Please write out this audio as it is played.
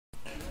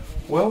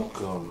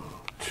Welcome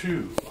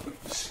to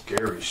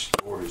Scary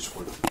Stories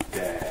with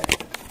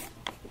Dad.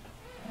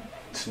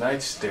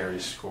 Tonight's scary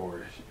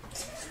story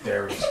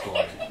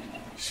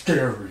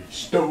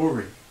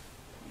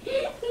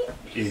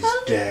is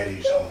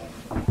Daddy's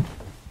Home.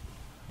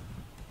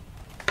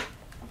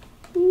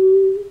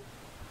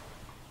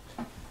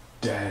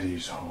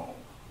 Daddy's Home.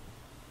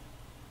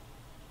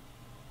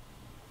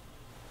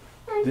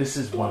 This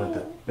is one of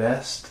the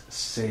best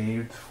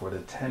saved for the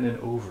 10 and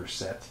over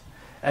set,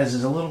 as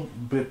it's a little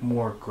bit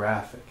more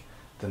graphic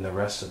than the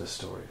rest of the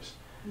stories.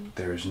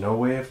 There is no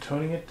way of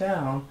toning it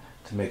down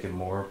to make it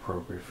more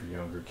appropriate for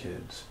younger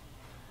kids.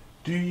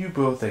 Do you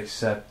both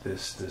accept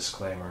this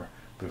disclaimer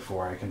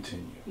before I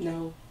continue?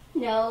 No.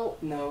 No.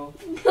 No.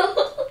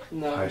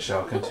 No. I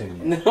shall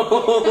continue.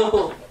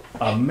 No.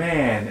 A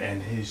man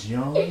and his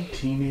young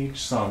teenage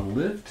son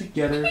lived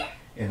together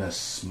in a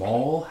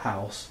small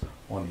house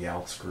on the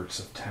outskirts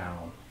of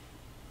town.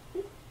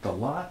 The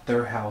lot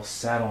their house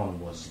sat on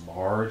was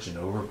large and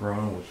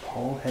overgrown with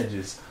tall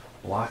hedges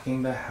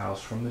blocking the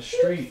house from the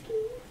street.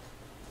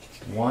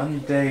 One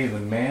day the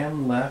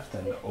man left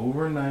on an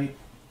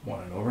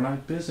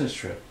overnight business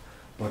trip,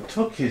 but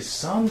took his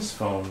son's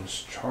phone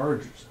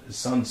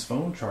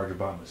charger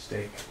by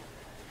mistake.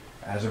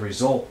 As a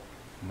result,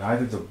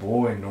 neither the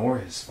boy nor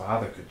his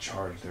father could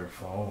charge their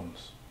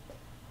phones.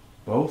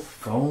 Both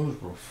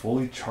phones were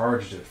fully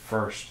charged at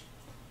first,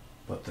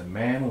 but the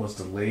man was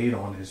delayed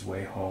on his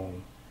way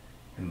home,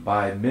 and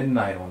by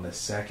midnight on the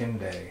second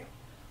day,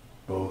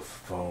 both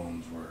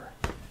phones were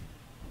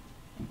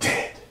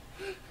dead.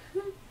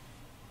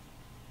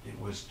 It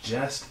was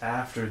just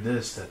after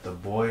this that the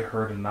boy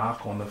heard a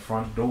knock on the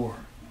front door.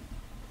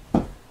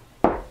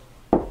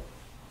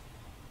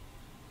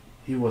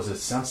 He was a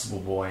sensible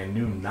boy and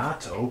knew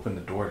not to open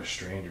the door to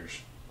strangers.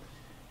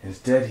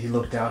 Instead, he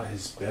looked out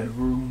his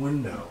bedroom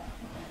window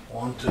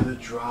onto the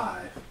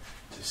drive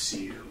to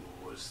see who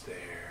was there.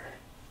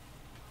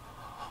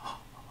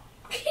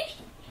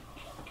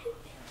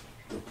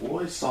 The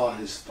boy saw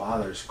his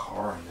father's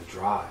car in the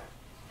drive,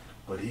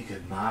 but he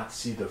could not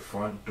see the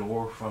front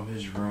door from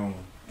his room.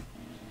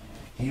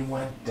 He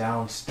went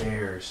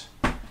downstairs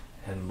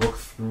and looked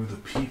through the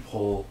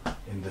peephole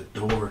in the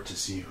door to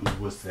see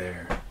who was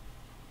there.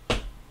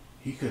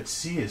 He could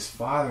see his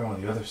father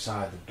on the other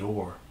side of the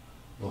door,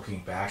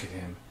 looking back at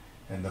him,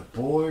 and the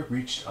boy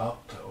reached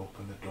up to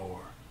open the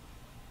door.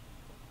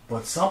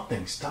 But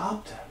something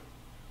stopped him.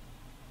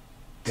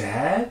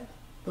 "Dad?"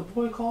 the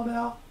boy called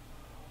out.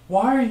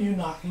 "Why are you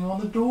knocking on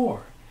the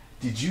door?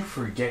 Did you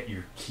forget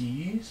your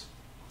keys?"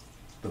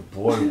 The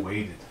boy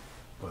waited,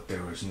 but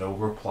there was no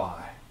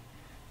reply.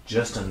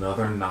 Just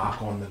another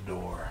knock on the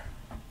door.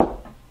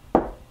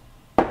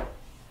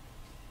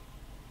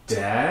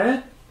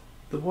 "Dad?"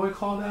 the boy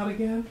called out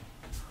again.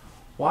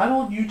 "Why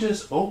don't you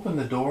just open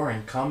the door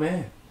and come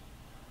in?"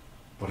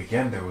 But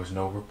again there was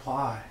no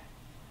reply.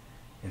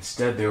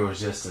 Instead there was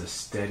just a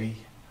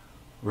steady,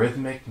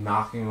 rhythmic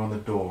knocking on the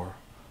door,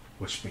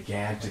 which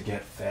began to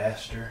get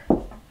faster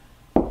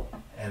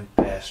and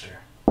faster.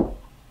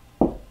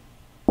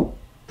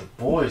 The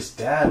boy's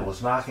dad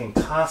was knocking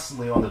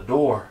constantly on the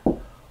door,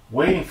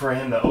 waiting for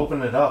him to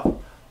open it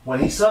up, when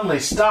he suddenly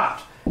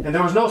stopped, and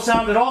there was no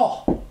sound at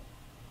all.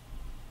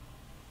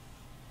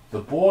 The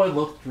boy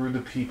looked through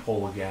the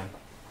peephole again.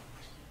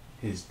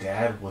 His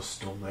dad was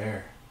still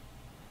there,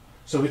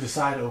 so he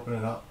decided to open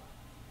it up.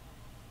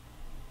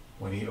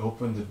 When he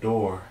opened the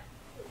door,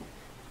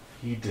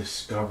 he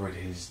discovered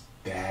his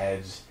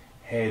dad's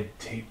head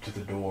taped to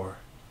the door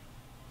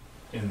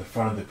in the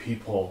front of the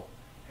peephole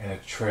and a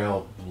trail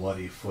of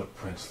bloody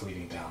footprints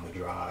leading down the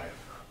drive.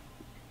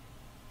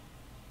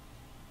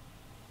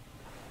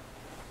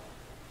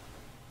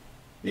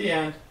 The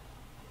end.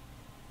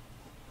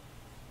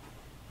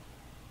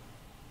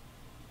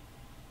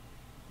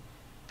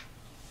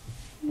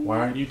 Why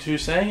aren't you two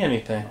saying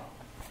anything?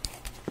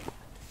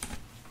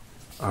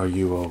 Are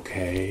you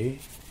okay?